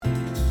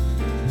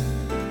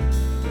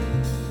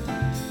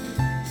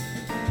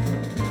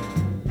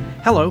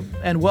Hello,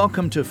 and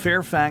welcome to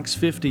Fairfax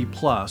 50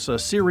 Plus, a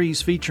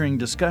series featuring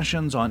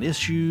discussions on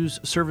issues,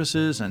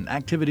 services, and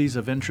activities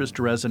of interest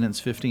to residents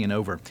 50 and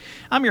over.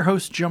 I'm your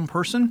host, Jim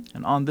Person,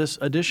 and on this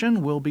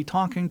edition, we'll be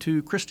talking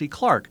to Christy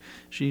Clark.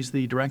 She's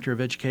the Director of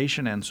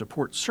Education and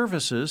Support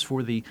Services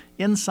for the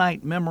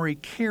Insight Memory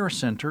Care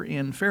Center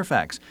in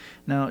Fairfax.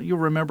 Now, you'll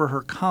remember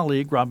her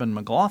colleague, Robin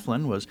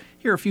McLaughlin, was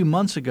here a few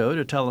months ago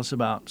to tell us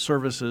about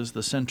services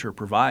the center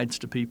provides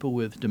to people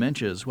with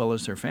dementia as well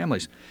as their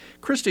families.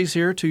 Christy's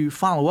here to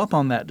follow up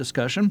on that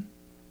discussion,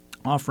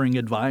 offering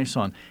advice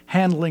on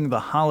handling the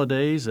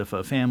holidays if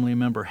a family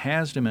member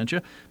has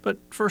dementia. But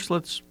first,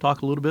 let's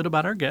talk a little bit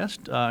about our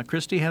guest.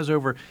 Christy has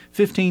over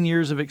 15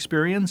 years of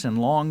experience in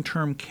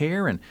long-term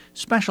care and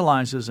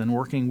specializes in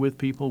working with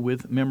people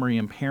with memory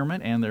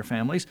impairment and their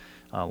families.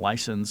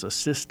 Licensed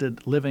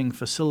assisted living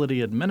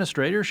facility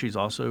administrator. She's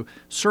also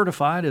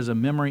certified as a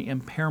memory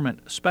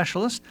impairment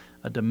specialist,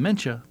 a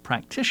dementia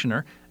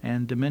practitioner,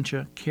 and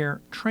dementia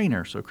care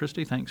trainer. So,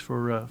 Christy, thanks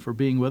for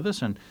being with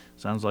us, and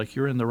sounds like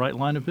you're in the right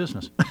line of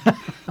business.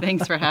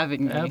 Thanks for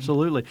having me.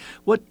 Absolutely.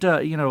 What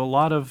a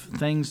lot of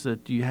things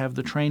that you have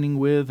the training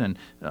with, and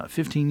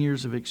 15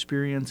 years of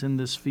experience in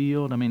this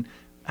field. I mean,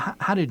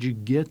 how did you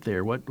get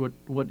there?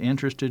 What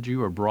interested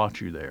you or brought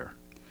you there?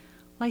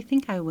 Well, I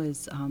think I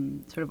was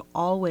sort of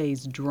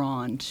always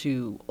drawn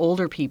to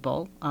older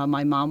people.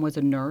 My mom was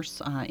a nurse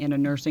in a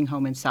nursing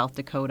home in South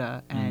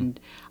Dakota, and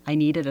I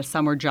needed a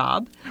summer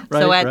job.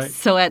 So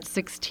at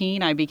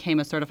 16, I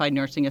became a certified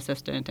nursing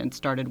assistant and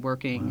started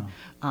working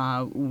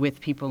with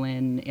people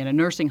in a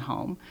nursing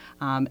home.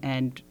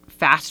 And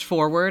fast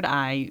forward,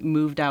 I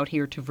moved out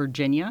here to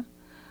Virginia.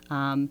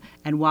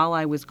 And while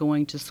I was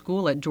going to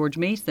school at George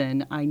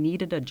Mason, I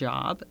needed a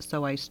job,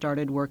 so I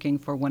started working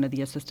for one of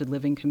the assisted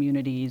living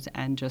communities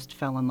and just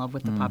fell in love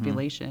with the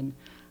population.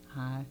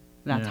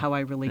 That's how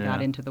I really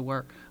got into the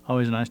work.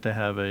 Always nice to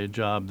have a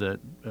job that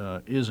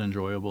is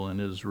enjoyable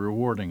and is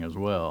rewarding as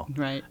well.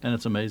 Right. And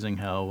it's amazing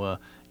how,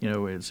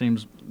 it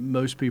seems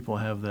most people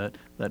have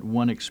that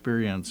one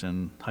experience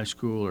in high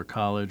school or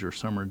college or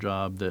summer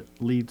job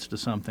that leads to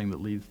something.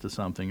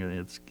 And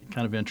it's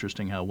kind of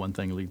interesting how one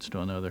thing leads to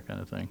another kind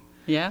of thing.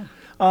 Yeah.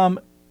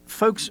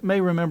 Folks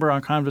may remember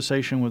our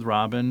conversation with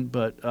Robin,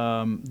 but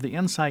the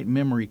Insight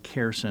Memory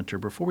Care Center,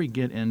 before we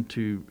get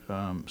into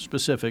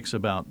specifics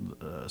about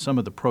some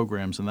of the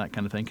programs and that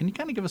kind of thing, can you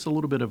kind of give us a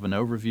little bit of an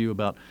overview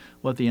about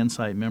what the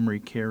Insight Memory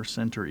Care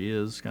Center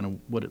is, kind of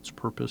what its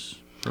purpose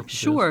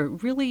Sure.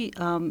 is? Really,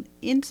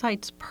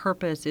 Insight's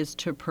purpose is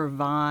to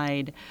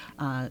provide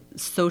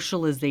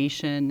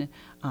socialization,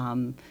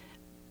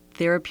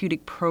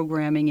 therapeutic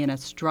programming in a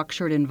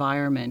structured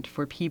environment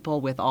for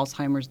people with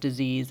Alzheimer's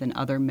disease and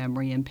other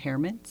memory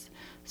impairments.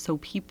 So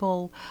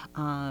people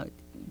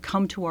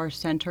come to our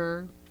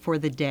center for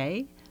the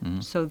day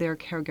so their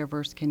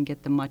caregivers can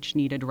get the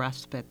much-needed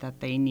respite that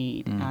they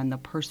need. And the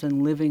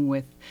person living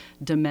with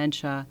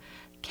dementia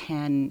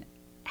can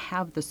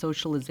have the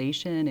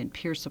socialization and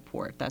peer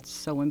support that's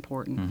so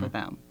important for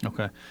them.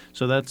 Okay.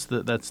 So that's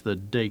the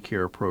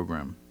daycare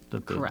program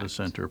that the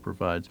center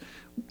provides.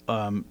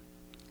 A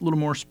little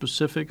more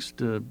specifics,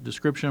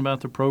 description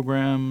about the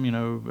program,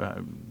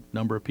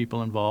 number of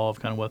people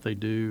involved, kind of what they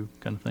do,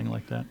 kind of thing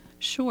like that?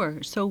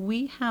 Sure. So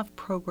we have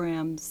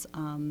programs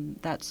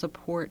that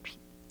support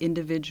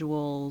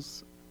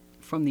individuals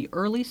from the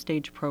early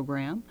stage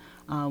program.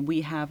 We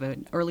have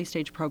an early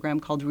stage program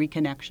called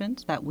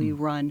Reconnections that we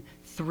run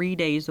 3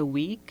 days a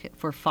week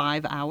for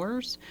 5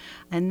 hours.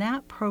 And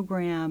that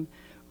program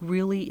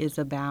really is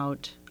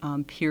about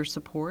peer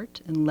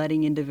support and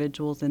letting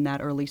individuals in that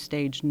early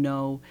stage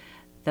know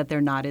that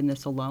they're not in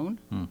this alone.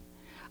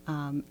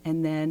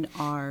 And then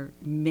our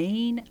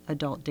main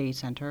adult day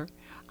center,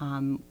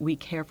 we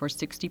care for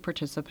 60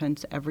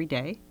 participants every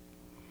day,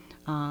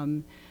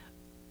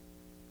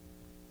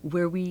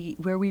 where we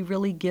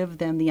really give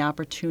them the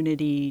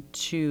opportunity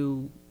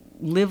to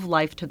live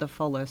life to the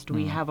fullest.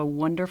 We have a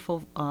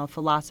wonderful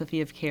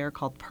philosophy of care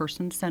called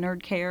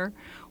person-centered care,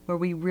 where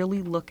we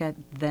really look at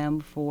them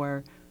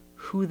for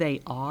who they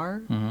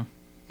are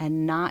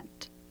and not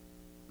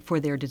for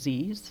their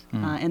disease,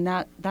 and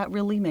that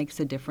really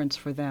makes a difference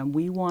for them.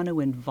 We want to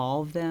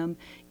involve them,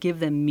 give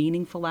them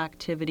meaningful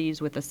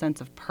activities with a sense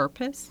of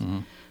purpose.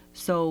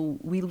 So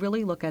we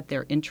really look at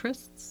their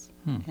interests,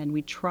 and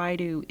we try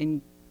to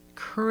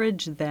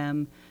encourage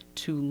them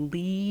to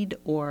lead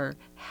or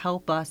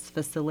help us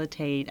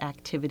facilitate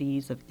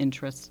activities of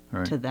interest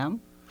to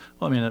them.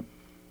 Well, I mean,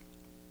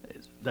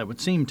 that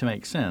would seem to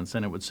make sense,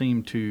 and it would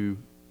seem to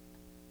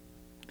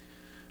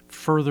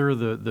further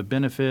the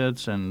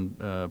benefits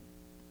and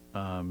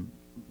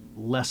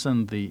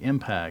lessen the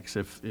impacts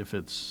if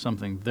it's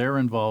something they're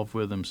involved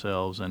with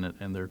themselves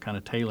and they're kind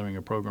of tailoring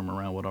a program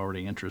around what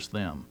already interests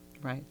them.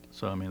 Right.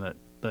 So I mean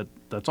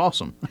that's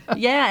awesome.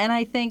 Yeah, and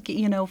I think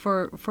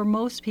for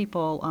most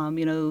people,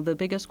 the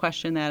biggest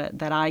question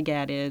that I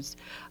get is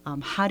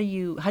how do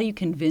you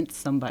convince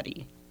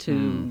somebody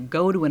to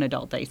go to an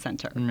adult day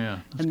center? Yeah,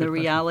 and the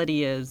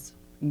reality is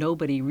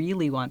nobody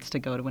really wants to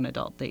go to an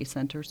adult day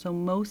center. So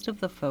most of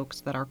the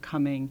folks that are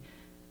coming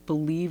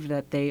believe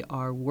that they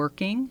are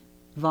working,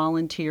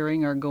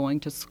 volunteering, or going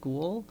to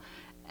school.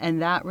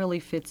 And that really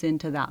fits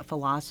into that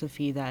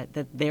philosophy that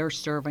they're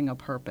serving a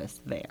purpose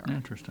there.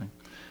 Interesting.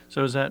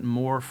 So is that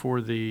more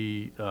for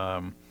the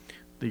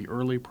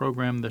early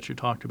program that you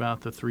talked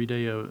about, the 3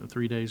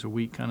 days a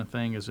week kind of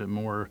thing? Is it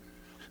more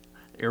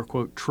air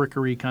quote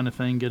trickery kind of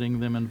thing, getting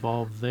them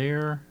involved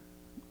there?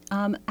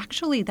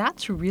 Actually,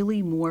 that's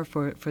really more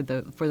for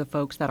the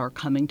folks that are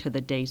coming to the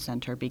day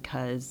center,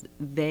 because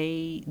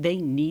they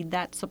need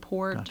that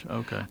support. Gotcha.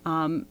 Okay.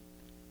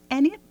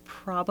 And it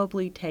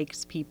probably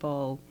takes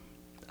people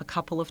a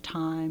couple of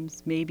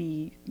times,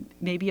 maybe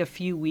a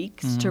few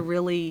weeks to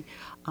really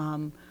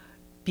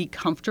be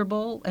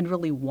comfortable and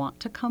really want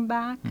to come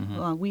back.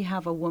 We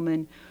have a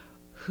woman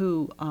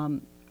who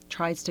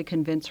tries to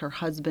convince her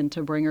husband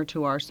to bring her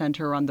to our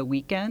center on the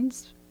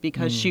weekends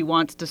because she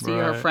wants to see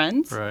her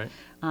friends. Right.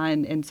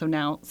 And so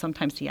now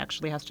sometimes he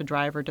actually has to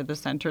drive her to the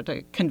center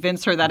to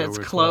convince her that That it's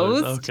we're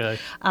closed. Okay.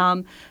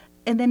 And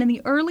then in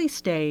the early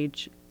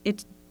stage,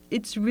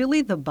 it's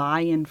really the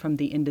buy-in from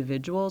the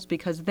individuals,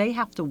 because they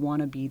have to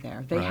want to be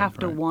there. They have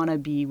to want to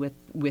be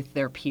with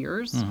their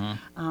peers.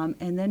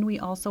 And then we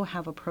also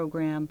have a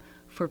program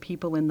for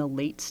people in the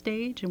late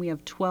stage, and we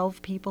have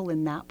 12 people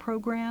in that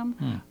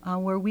program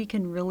where we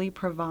can really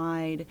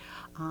provide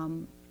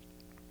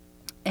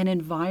an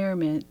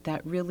environment that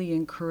really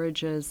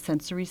encourages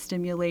sensory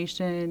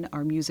stimulation,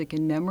 our music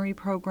and memory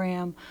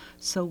program,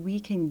 so we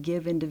can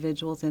give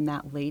individuals in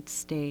that late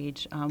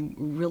stage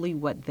really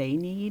what they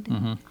need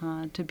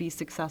to be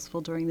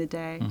successful during the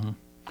day.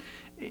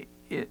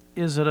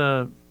 Is it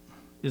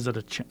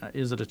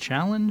a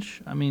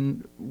challenge? I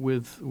mean,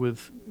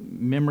 with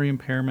memory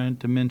impairment,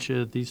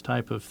 dementia, these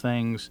type of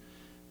things,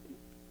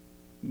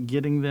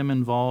 getting them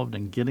involved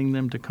and getting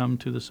them to come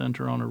to the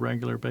center on a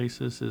regular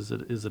basis, is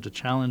it a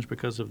challenge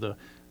because of the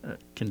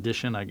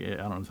condition? I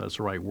don't know if that's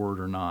the right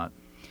word or not.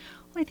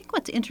 Well, I think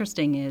what's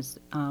interesting is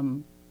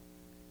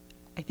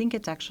I think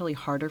it's actually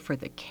harder for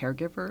the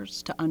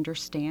caregivers to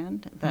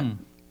understand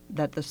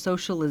that the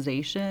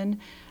socialization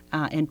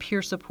and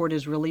peer support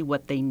is really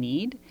what they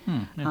need.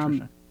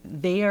 Interesting.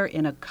 They are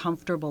in a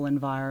comfortable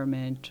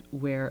environment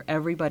where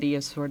everybody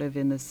is sort of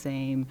in the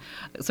same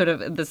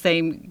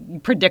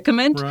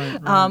predicament,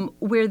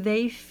 where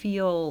they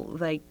feel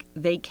like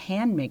they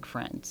can make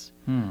friends,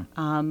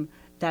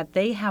 that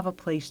they have a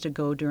place to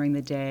go during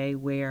the day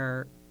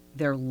where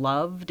they're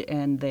loved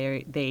and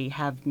they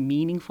have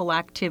meaningful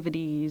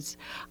activities,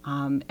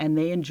 and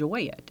they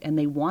enjoy it and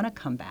they want to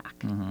come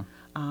back.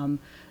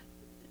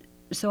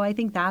 So I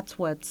think that's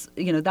what's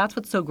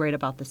so great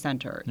about the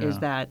center is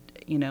that,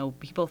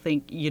 people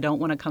think you don't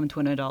want to come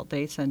to an adult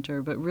day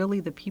center, but really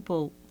the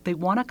people, they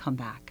want to come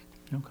back.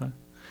 Okay.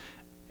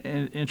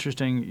 And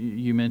interesting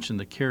you mentioned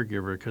the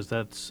caregiver, because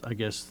that's, I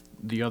guess,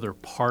 the other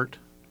part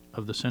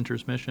of the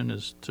center's mission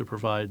is to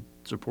provide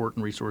support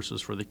and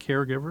resources for the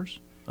caregivers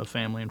of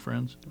family and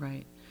friends.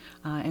 Right.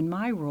 And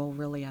my role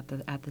really at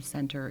the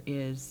center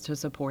is to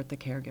support the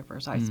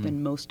caregivers. I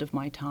spend most of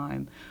my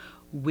time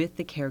with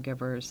the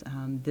caregivers.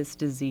 This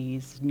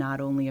disease not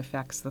only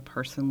affects the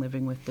person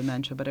living with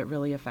dementia, but it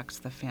really affects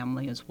the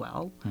family as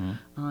well.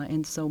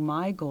 And so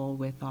my goal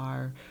with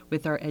our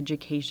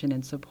education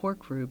and support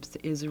groups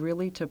is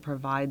really to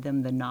provide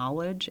them the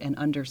knowledge and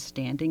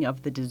understanding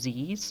of the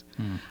disease,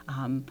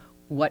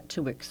 what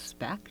to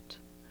expect,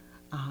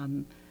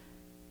 and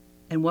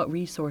what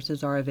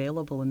resources are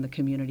available in the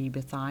community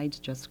besides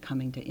just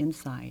coming to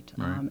Insight,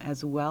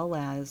 as well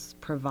as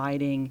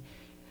providing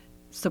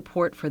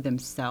support for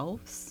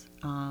themselves.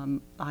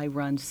 I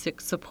run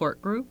 6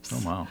 support groups.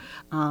 Oh,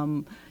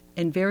 wow.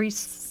 And very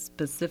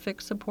specific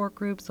support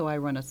groups. So I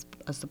run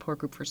a support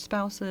group for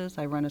spouses.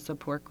 I run a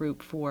support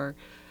group for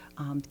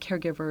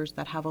caregivers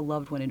that have a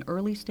loved one in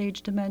early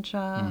stage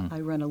dementia.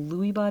 I run a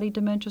Lewy body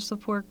dementia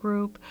support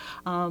group.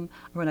 I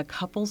run a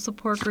couple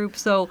support group.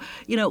 So,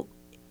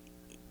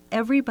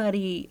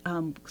 everybody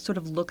sort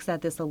of looks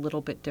at this a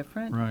little bit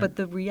different. But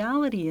the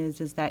reality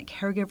is that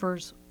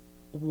caregivers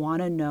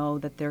want to know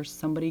that there's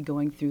somebody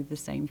going through the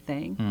same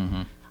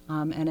thing.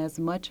 And as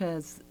much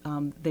as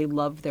they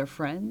love their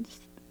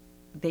friends,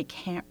 they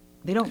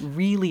don't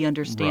really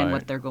understand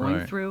what they're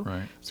going through.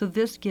 So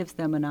this gives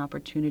them an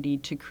opportunity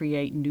to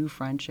create new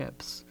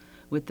friendships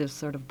with this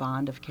sort of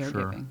bond of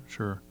caregiving.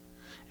 Sure.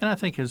 And I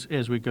think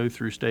as we go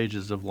through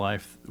stages of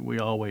life, we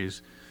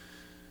always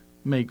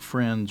make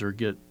friends or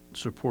get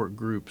support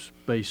groups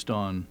based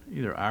on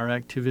either our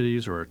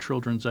activities or our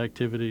children's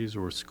activities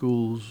or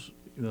schools,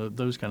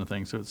 those kind of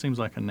things. So it seems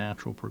like a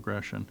natural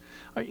progression.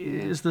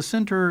 Is the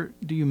center,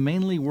 do you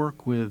mainly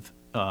work with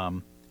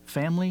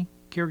family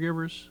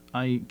caregivers,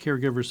 i.e.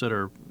 caregivers that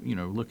are,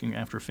 looking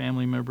after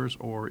family members,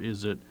 or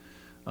is it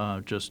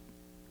just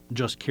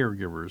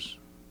caregivers?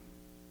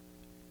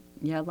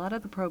 Yeah, a lot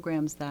of the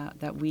programs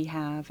that we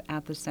have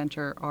at the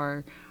center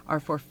are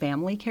for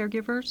family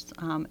caregivers,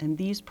 and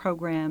these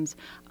programs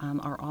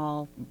are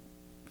all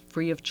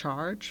free of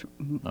charge.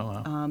 Oh,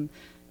 wow.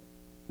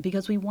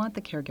 because we want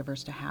the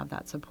caregivers to have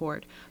that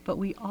support. But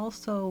we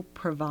also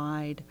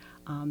provide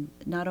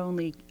not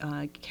only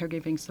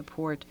caregiving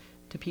support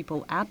to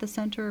people at the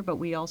center, but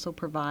we also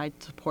provide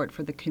support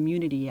for the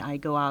community. I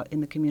go out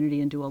in the community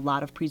and do a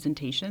lot of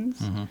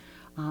presentations.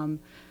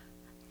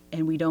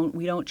 And we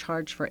don't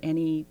charge for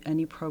any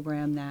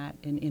program that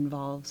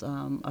involves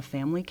a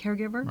family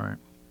caregiver. Right.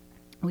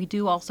 We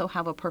do also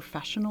have a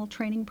professional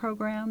training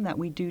program that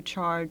we do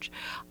charge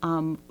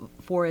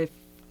for if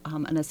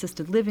an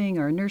assisted living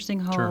or a nursing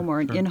home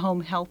or an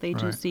in-home health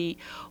agency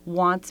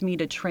wants me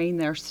to train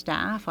their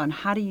staff on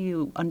how do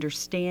you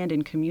understand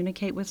and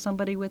communicate with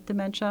somebody with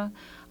dementia.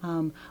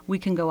 We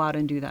can go out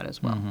and do that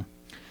as well.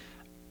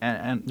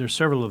 And there's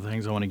several of the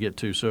things I want to get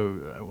to,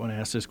 so I want to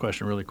ask this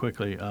question really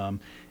quickly.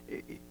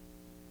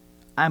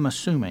 I'm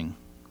assuming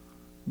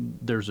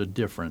there's a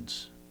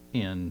difference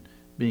in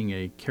being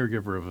a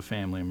caregiver of a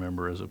family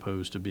member as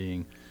opposed to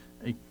being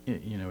a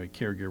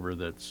caregiver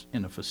that's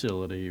in a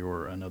facility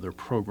or another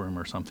program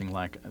or something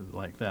like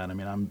that. I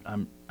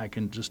mean, I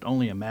can just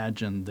only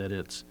imagine that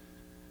it's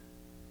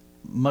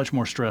much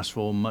more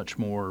stressful, much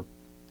more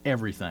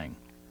everything.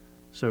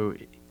 So,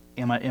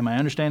 am I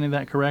understanding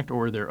that correct,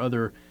 or are there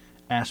other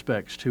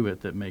aspects to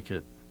it that make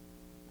it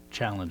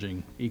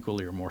challenging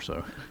equally or more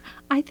so?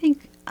 I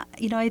think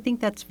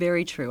that's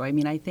very true. I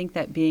mean, I think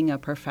that being a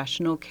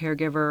professional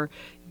caregiver,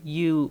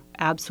 you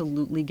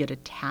absolutely get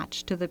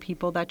attached to the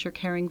people that you're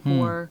caring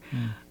for,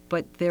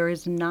 but there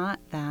is not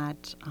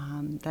that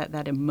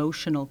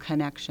emotional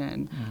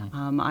connection.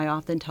 I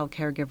often tell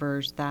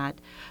caregivers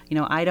that,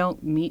 I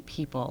don't meet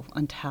people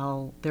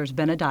until there's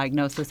been a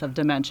diagnosis of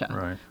dementia.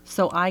 Right.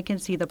 So I can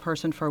see the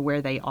person for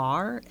where they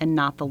are and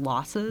not the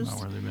losses. Not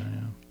where they've been,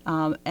 yeah.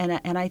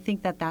 And I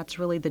think that that's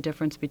really the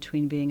difference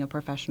between being a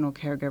professional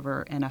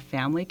caregiver and a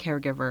family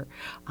caregiver.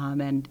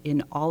 And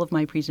in all of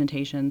my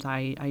presentations,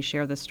 I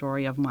share the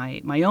story of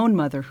my own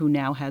mother who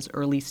now has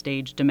early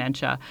stage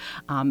dementia,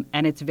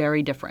 and it's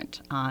very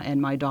different.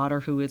 And my daughter,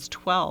 who is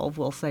 12,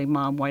 will say,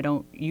 "Mom, why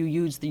don't you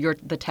use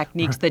the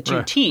techniques that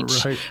you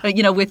teach,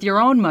 with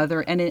your own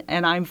mother?"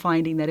 And I'm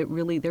finding that it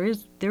really there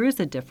is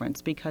a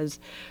difference because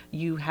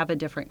you have a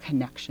different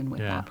connection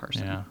with that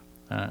person.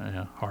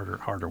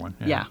 Harder one.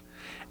 Yeah.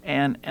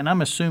 And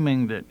I'm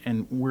assuming that,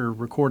 and we're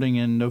recording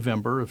in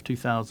November of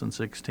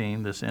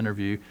 2016, this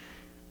interview,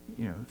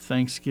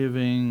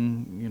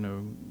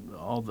 Thanksgiving,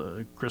 all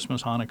the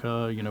Christmas,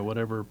 Hanukkah,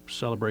 whatever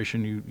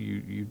celebration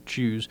you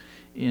choose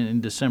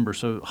in December.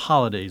 So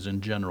holidays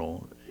in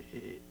general,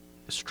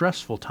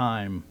 stressful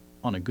time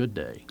on a good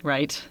day.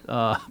 Right.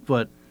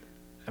 But,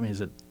 I mean,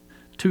 is it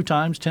 2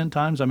 times, 10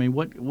 times? I mean,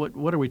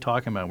 what are we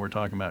talking about? We're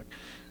talking about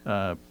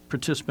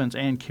participants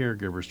and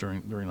caregivers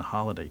during the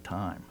holiday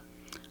time.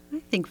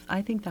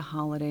 I think the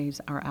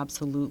holidays are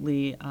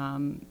absolutely,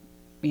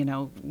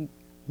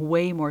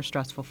 way more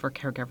stressful for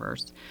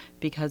caregivers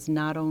because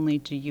not only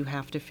do you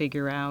have to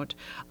figure out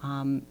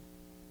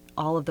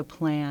all of the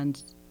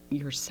plans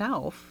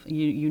yourself,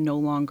 you no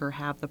longer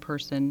have the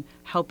person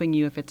helping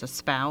you if it's a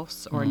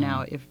spouse or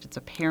now if it's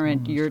a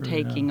parent, you're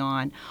taking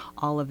on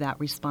all of that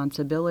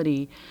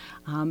responsibility.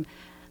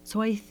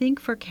 So I think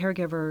for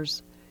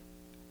caregivers,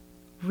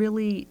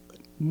 really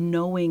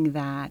knowing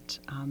that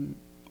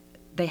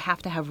they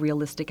have to have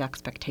realistic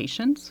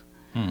expectations.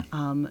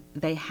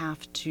 They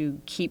have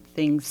to keep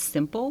things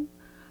simple.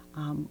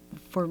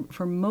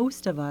 For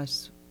most of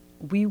us,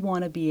 we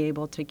want to be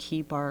able to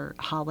keep our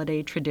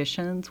holiday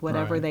traditions,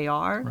 whatever they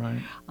are.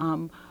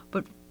 Right.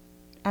 But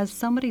as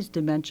somebody's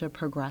dementia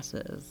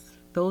progresses,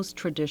 those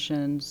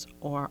traditions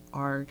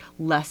are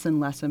less and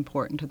less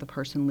important to the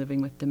person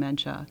living with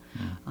dementia.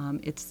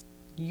 It's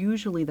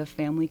usually the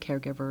family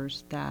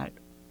caregivers that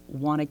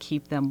want to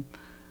keep them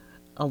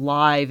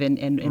alive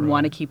and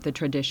want to keep the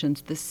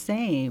traditions the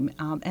same.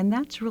 And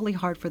that's really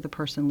hard for the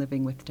person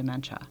living with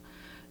dementia.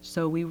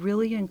 So we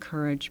really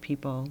encourage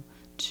people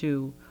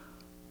to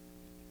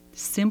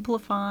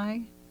simplify,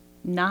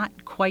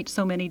 not quite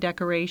so many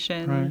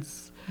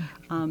decorations,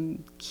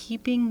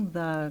 keeping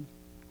the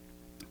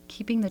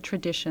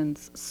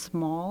traditions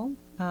small,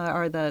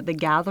 or the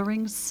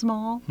gatherings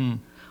small.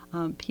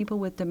 People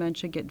with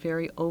dementia get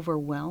very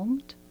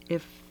overwhelmed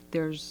if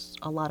there's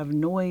a lot of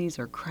noise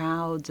or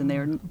crowds, and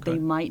they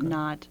might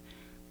not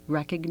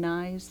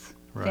recognize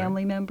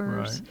family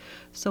members.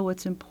 So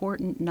it's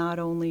important not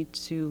only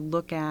to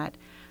look at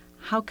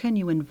how can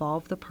you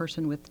involve the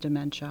person with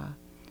dementia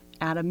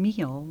at a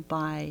meal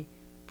by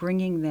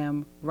bringing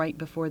them right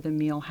before the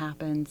meal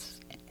happens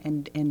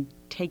and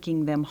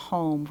taking them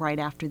home right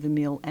after the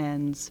meal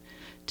ends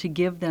to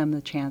give them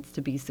the chance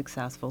to be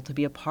successful, to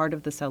be a part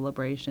of the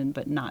celebration,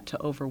 but not to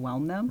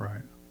overwhelm them.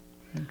 Right.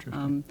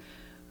 Interesting.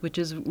 Which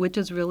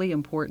is really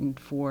important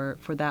for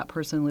that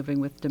person living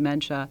with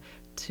dementia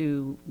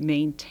to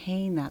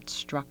maintain that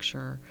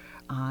structure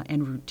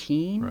and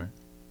routine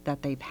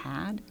that they've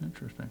had.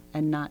 Interesting.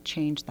 And not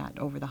change that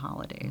over the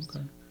holidays.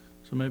 Okay.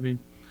 So maybe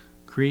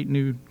create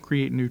new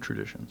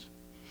traditions.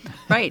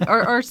 Right.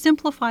 Or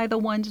simplify the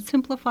ones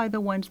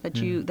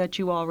that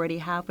you already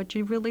have, but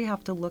you really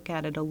have to look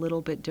at it a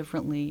little bit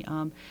differently.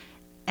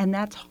 And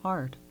that's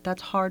hard.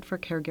 That's hard for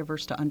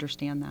caregivers to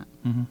understand that.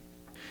 Mm-hmm.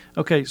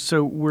 Okay,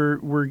 so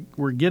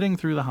we're getting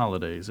through the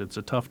holidays. It's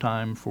a tough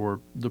time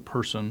for the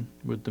person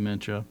with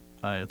dementia.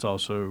 It's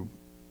also,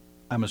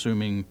 I'm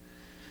assuming,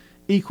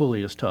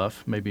 equally as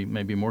tough,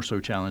 maybe more so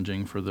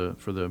challenging for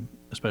the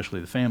especially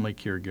the family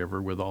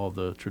caregiver with all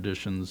the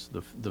traditions,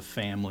 the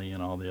family,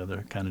 and all the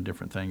other kind of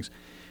different things.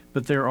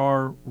 But there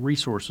are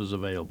resources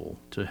available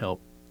to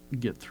help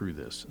get through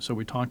this. So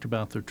we talked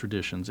about the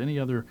traditions. Any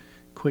other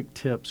quick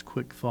tips,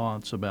 quick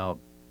thoughts about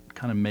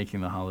kind of making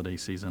the holiday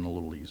season a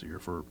little easier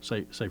for,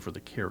 say for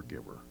the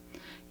caregiver?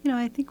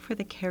 I think for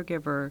the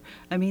caregiver,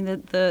 I mean,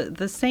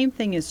 the same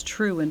thing is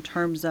true in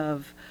terms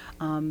of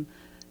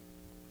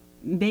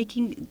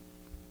making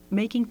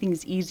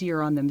things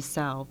easier on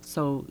themselves.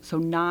 So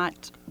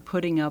not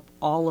putting up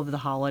all of the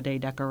holiday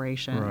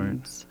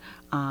decorations,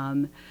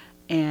 right.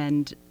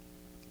 And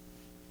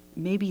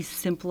maybe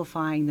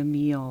simplifying the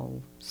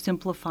meal,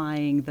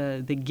 simplifying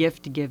the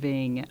gift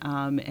giving,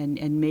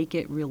 and make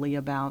it really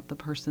about the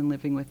person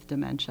living with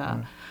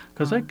dementia.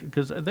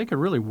 Because they could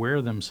really wear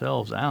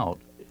themselves out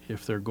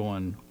if they're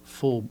going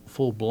full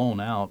blown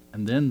out,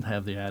 and then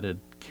have the added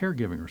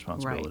caregiving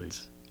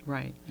responsibilities.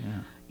 Right.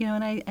 Yeah.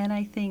 And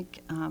I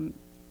think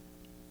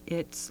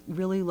it's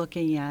really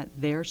looking at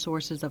their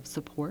sources of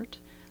support.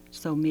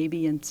 So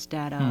maybe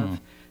instead of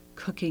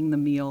cooking the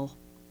meal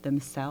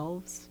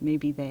themselves,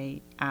 maybe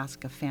they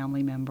ask a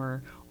family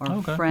member or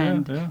a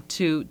friend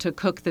to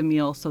cook the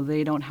meal, so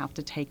they don't have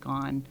to take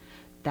on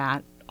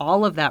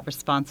all of that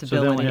responsibility.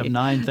 So they only have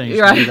 9 things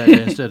to do that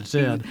day instead of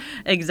 10.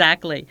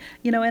 Exactly.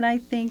 And I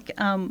think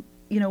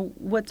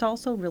what's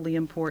also really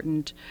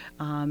important,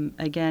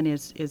 again,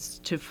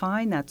 is to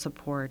find that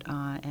support.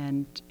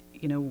 And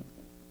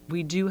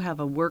we do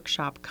have a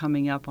workshop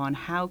coming up on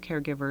how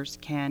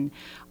caregivers can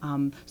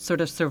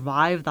sort of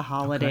survive the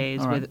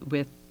holidays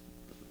with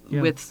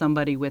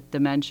somebody with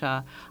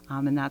dementia,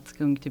 and that's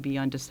going to be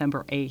on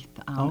December 8th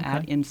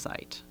at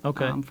Insight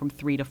from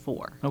 3 to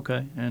 4.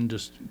 Okay, and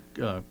just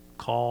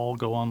call,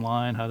 go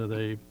online. How do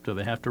they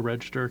have to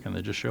register? Can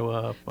they just show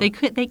up? They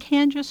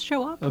can just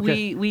show up.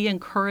 Okay. We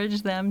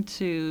encourage them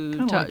to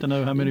like to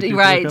know how many people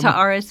are coming. To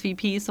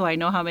RSVP, so I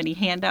know how many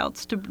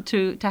handouts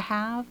to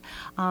have.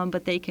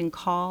 But they can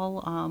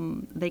call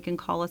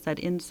us at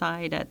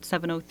Insight at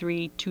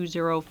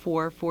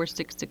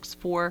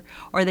 703-204-4664,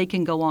 or they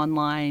can go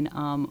online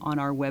on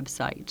our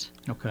website.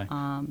 Okay.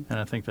 And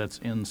I think that's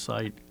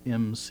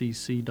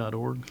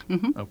insightmcc.org.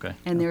 Mm-hmm. Okay.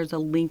 And there's a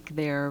link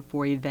there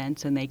for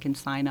events, and they can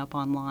sign up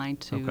online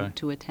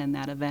to attend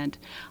that event.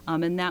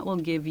 And that will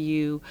give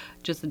you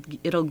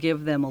it'll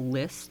give them a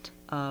list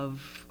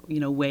of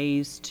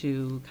ways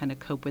to kind of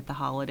cope with the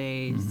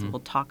holidays. Mm-hmm. We'll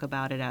talk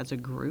about it as a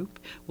group,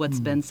 what's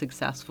been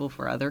successful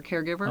for other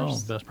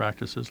caregivers. Best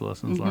practices,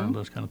 lessons learned,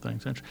 those kind of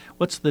things.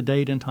 What's the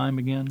date and time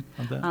again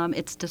of that?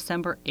 It's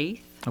December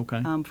 8th.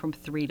 Okay. From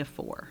 3 to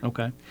 4.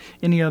 Okay.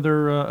 Any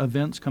other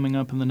events coming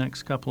up in the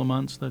next couple of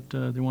months that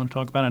they want to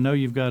talk about? I know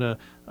you've got a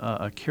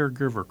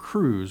caregiver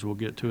cruise we'll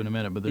get to in a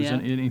minute, but there's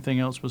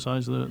anything else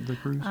besides the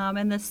cruise?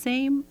 And the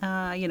same,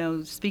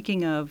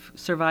 speaking of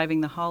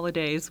surviving the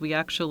holidays, we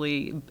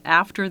actually,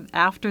 after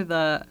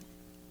the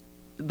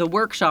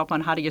workshop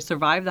on how do you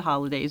survive the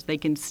holidays, they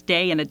can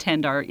stay and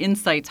attend our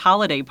Insights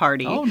holiday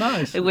party. Oh,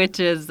 nice! Which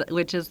is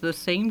the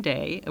same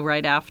day,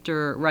 right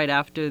after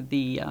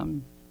the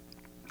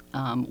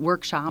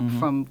workshop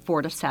from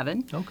 4 to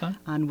 7. Okay.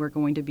 And we're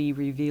going to be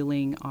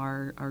revealing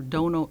our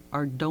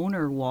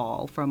donor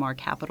wall from our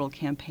capital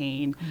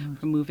campaign,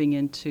 from moving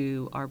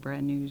into our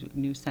brand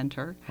new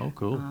center. Oh,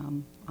 cool.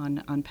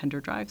 On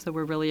Pender Drive. So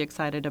we're really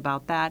excited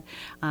about that.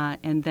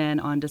 And then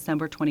on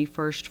December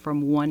 21st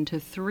from 1 to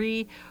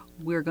 3,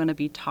 we're going to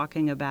be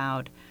talking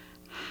about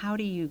how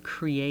do you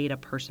create a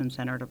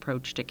person-centered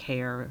approach to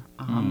care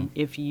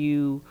if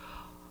you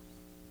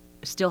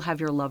still have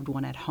your loved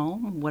one at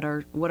home. What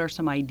are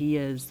some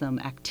ideas, some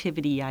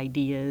activity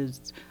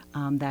ideas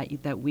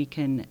that we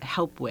can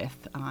help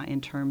with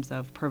in terms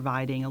of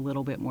providing a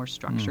little bit more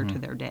structure to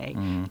their day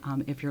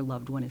if your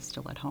loved one is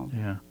still at home.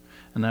 Yeah.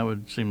 And that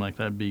would seem like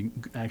that'd be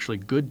actually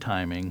good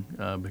timing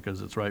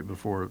because it's right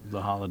before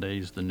the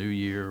holidays, the new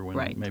year,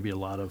 when maybe a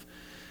lot of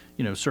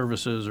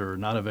services are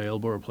not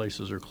available or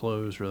places are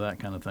closed or that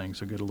kind of thing.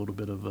 So get a little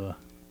bit of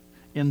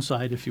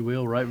insight, if you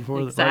will, right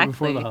before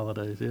the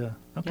holidays. Yeah.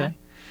 Okay.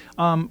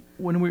 Yeah.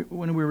 When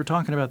we were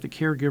talking about the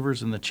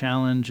caregivers and the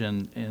challenge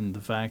and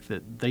the fact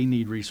that they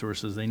need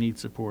resources, they need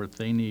support,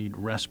 they need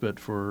respite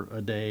for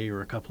a day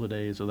or a couple of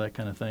days or that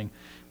kind of thing,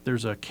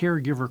 there's a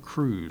caregiver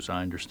cruise,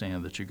 I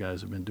understand, that you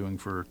guys have been doing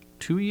for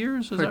 2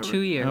 years? For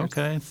 2 years.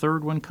 Okay.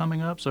 Third one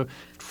coming up. So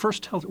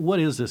first tell us, what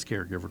is this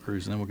caregiver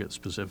cruise, and then we'll get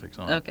specifics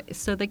on it. Okay.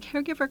 So the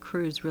caregiver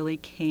cruise really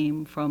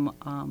came from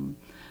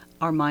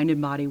our Mind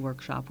and Body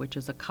workshop, which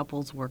is a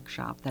couples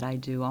workshop that I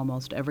do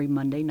almost every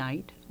Monday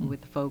night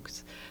with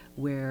folks,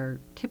 where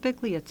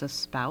typically it's a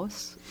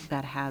spouse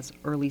that has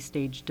early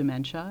stage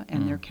dementia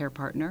and their care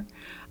partner.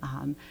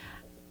 And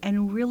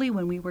really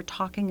when we were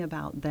talking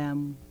about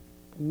them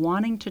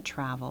wanting to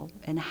travel,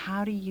 and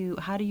how do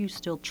you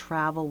still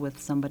travel with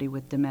somebody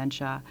with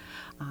dementia.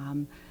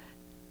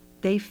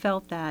 They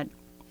felt that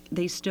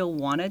they still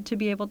wanted to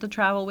be able to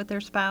travel with their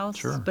spouse,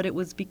 Sure. but it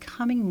was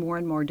becoming more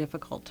and more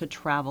difficult to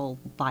travel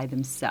by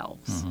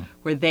themselves,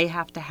 where they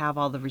have to have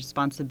all the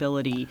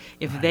responsibility.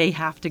 If they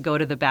have to go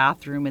to the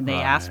bathroom and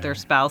they ask their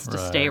spouse to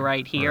stay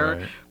right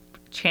here,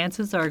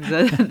 chances are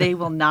good they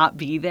will not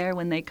be there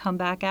when they come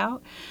back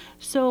out.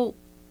 So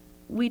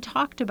we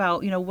talked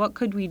about, what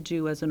could we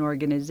do as an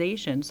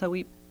organization? So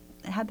we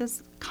had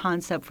this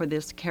concept for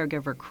this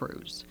caregiver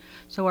cruise.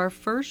 So our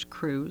first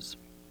cruise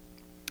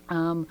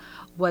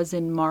was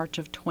in March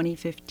of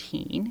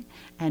 2015,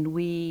 and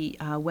we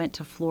went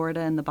to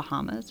Florida and the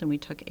Bahamas, and we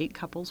took 8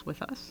 couples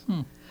with us.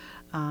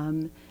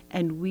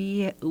 And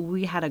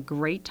we had a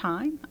great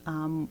time.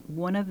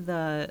 One of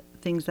the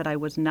things that I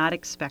was not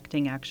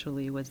expecting,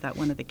 actually, was that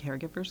one of the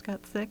caregivers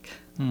got sick.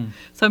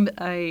 So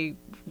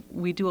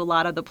we do a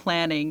lot of the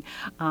planning,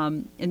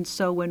 and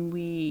so when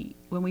we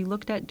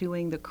looked at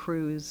doing the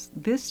cruise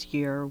this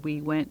year,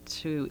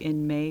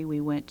 in May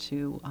we went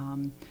to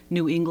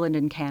New England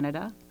and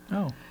Canada.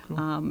 Oh,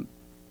 cool.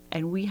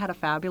 And we had a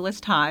fabulous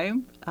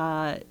time.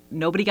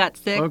 Nobody got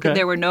sick. Okay.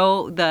 There were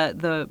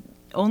the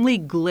only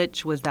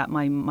glitch was that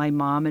my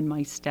mom and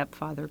my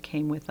stepfather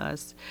came with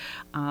us.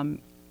 And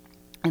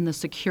the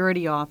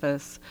security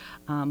office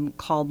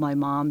called my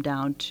mom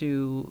down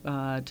to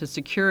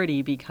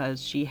security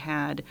because she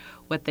had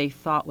what they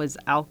thought was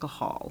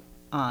alcohol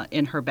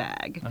in her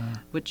bag,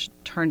 which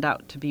turned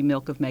out to be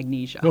milk of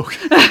magnesia.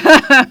 Okay.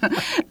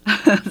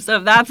 So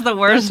that's the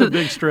worst. That's a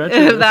big stretch.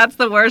 That's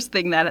the worst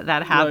thing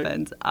that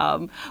happened.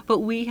 Right. But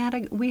we had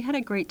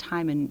a great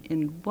time,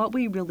 and what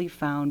we really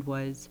found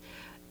was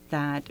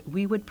that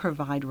we would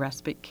provide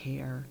respite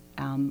care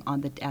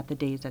at the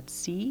days at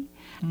sea,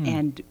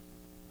 and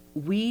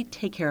we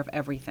take care of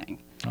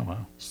everything. Oh,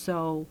 wow.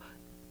 So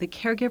the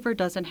caregiver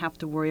doesn't have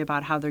to worry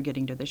about how they're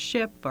getting to the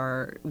ship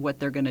or what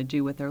they're going to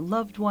do with their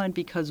loved one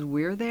because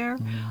we're there.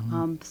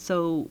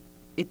 So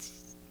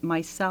it's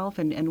myself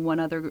and one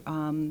other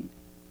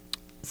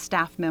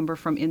staff member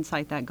from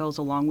Insight that goes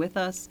along with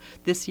us.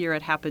 This year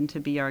it happened to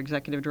be our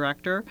executive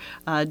director,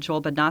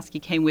 Joel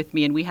Badnowski, came with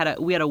me, and we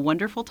had a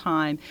wonderful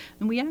time.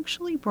 And we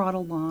actually brought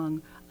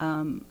along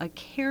a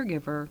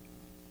caregiver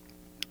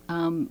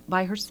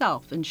by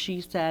herself, and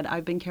she said,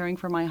 I've been caring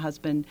for my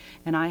husband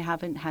and I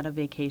haven't had a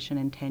vacation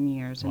in 10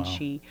 years. Wow. And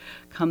she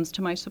comes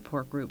to my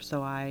support group,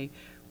 so I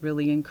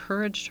really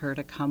encouraged her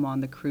to come on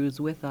the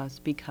cruise with us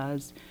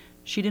because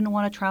she didn't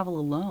want to travel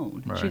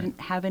alone. Right. She didn't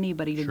have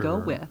anybody to go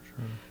with.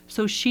 Sure.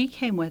 So she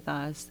came with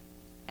us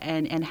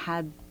and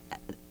had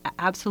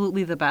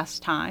absolutely the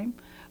best time,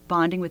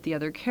 bonding with the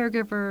other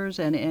caregivers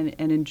and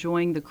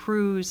enjoying the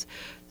cruise.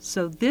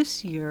 So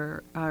this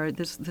year, or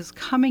this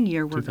coming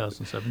year,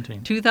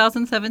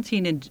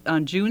 2017,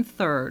 on June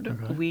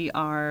 3rd, we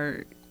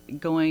are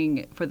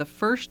going for the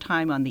first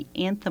time on the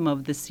Anthem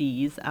of the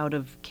Seas out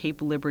of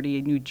Cape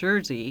Liberty, New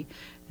Jersey,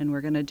 and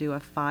we're going to do a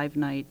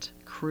 5-night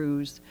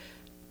cruise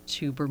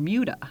to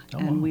Bermuda.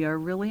 And we are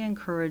really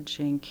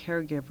encouraging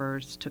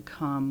caregivers to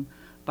come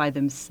by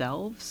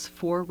themselves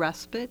for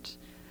respite,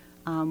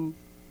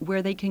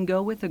 where they can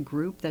go with a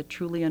group that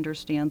truly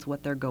understands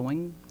what they're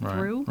going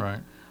through. Right.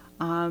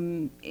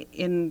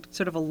 In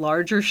sort of a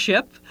larger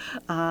ship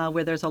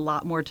where there's a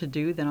lot more to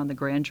do than on the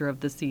Grandeur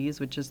of the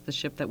Seas, which is the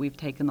ship that we've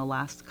taken the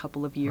last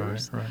couple of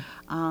years.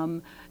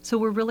 Right. So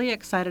we're really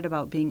excited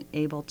about being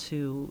able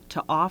to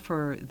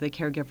offer the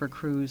caregiver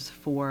cruise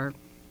for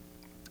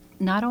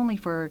not only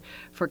for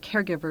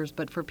caregivers,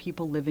 but for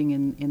people living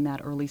in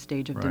that early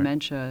stage of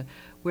dementia,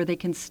 where they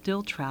can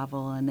still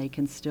travel and they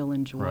can still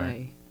enjoy.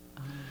 Right.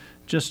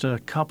 Just a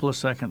couple of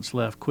seconds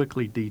left.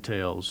 Quickly,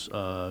 details.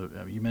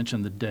 You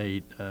mentioned the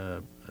date.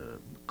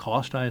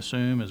 Cost, I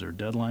assume. Is there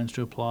deadlines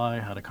to apply?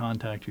 How to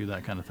contact you?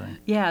 That kind of thing.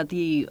 Yeah,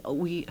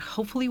 we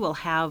hopefully will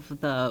have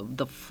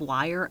the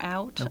flyer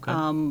out.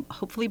 Okay.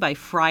 Hopefully by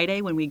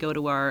Friday when we go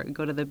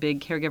to the big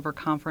caregiver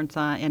conference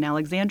in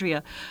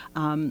Alexandria.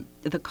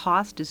 The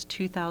cost is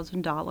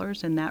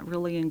 $2,000, and that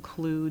really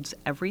includes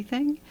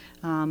everything.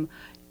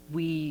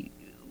 We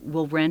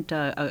will rent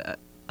a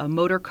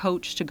motor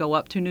coach to go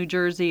up to New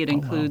Jersey. It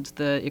includes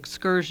the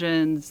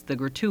excursions, the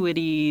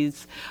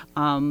gratuities,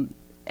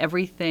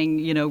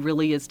 everything,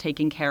 really is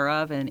taken care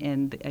of.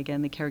 And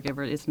again, the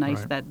caregiver, it's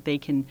nice that they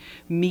can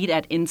meet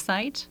at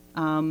Insight.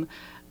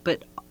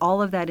 But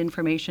all of that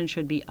information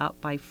should be up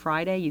by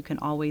Friday. You can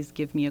always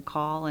give me a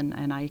call,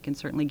 and I can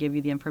certainly give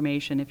you the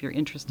information if you're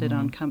interested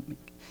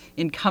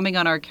in coming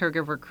on our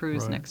caregiver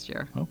cruise next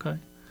year. Okay.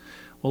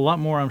 Well, a lot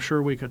more I'm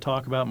sure we could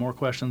talk about, more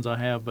questions I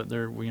have, but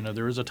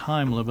there is a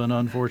time limit,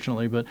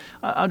 unfortunately. But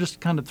I'll just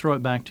kind of throw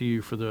it back to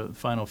you for the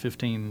final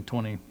 15,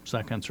 20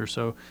 seconds or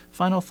so.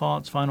 Final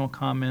thoughts, final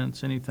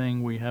comments,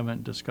 anything we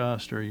haven't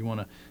discussed, or you want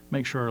to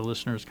make sure our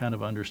listeners kind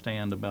of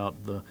understand about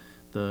the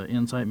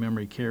Insight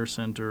Memory Care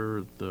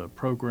Center, the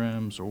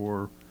programs,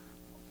 or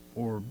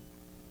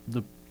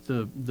the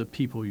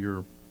people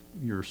you're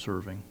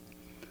serving?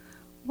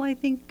 Well, I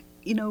think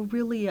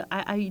Really,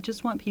 I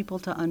just want people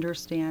to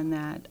understand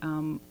that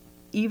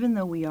even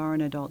though we are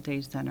an adult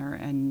day center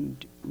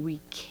and we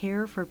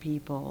care for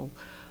people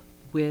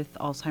with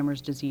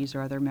Alzheimer's disease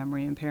or other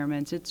memory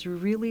impairments, it's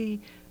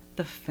really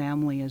the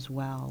family as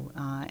well.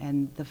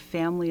 And the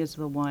family is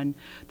the one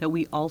that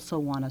we also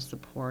want to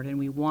support. And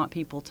we want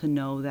people to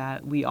know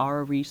that we are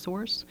a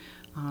resource,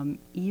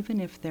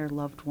 even if their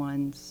loved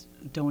ones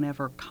don't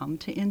ever come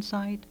to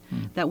Insight,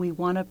 that we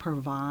want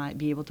to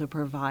be able to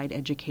provide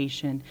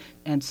education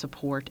and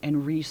support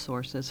and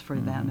resources for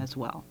them as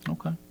well.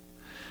 Okay.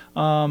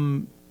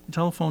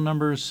 Telephone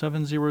number is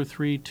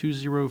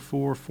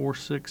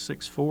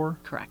 703-204-4664.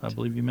 Correct. I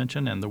believe you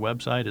mentioned. And the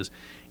website is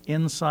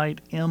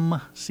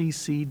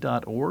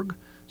insightmcc.org.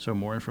 So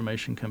more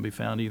information can be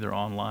found either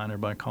online or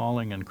by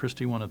calling. And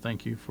Christy, I want to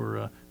thank you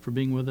for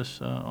being with us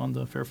on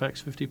the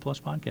Fairfax 50 Plus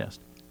podcast.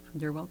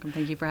 You're welcome.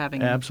 Thank you for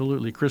having me.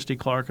 Absolutely. Christy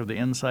Clark of the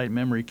Insight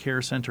Memory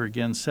Care Center.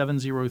 Again,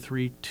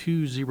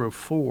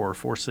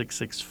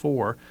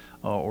 703-204-4664.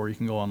 Or you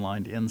can go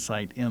online to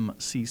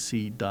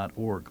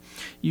insightmcc.org.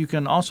 You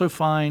can also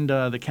find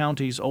the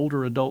county's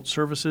older adult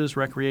services,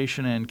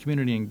 recreation, and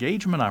community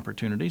engagement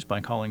opportunities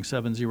by calling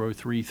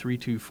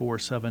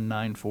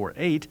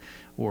 703-324-7948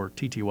 or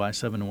TTY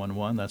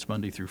 711. That's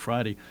Monday through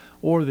Friday.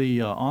 Or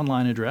the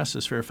online address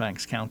is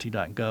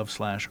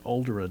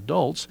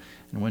fairfaxcounty.gov/olderadults.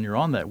 And when you're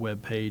on that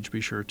web page,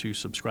 be sure to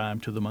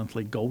subscribe to the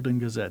monthly Golden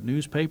Gazette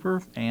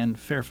newspaper and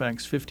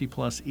Fairfax 50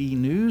 Plus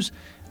e-news.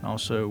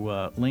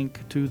 Also,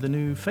 link to the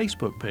new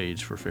Facebook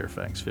page for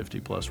Fairfax 50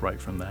 Plus right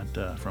from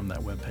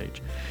that web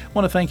page. I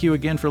want to thank you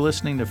again for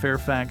listening to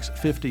Fairfax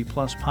 50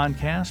 Plus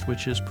podcast,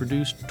 which is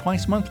produced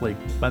twice monthly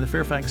by the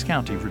Fairfax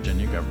County,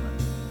 Virginia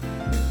government.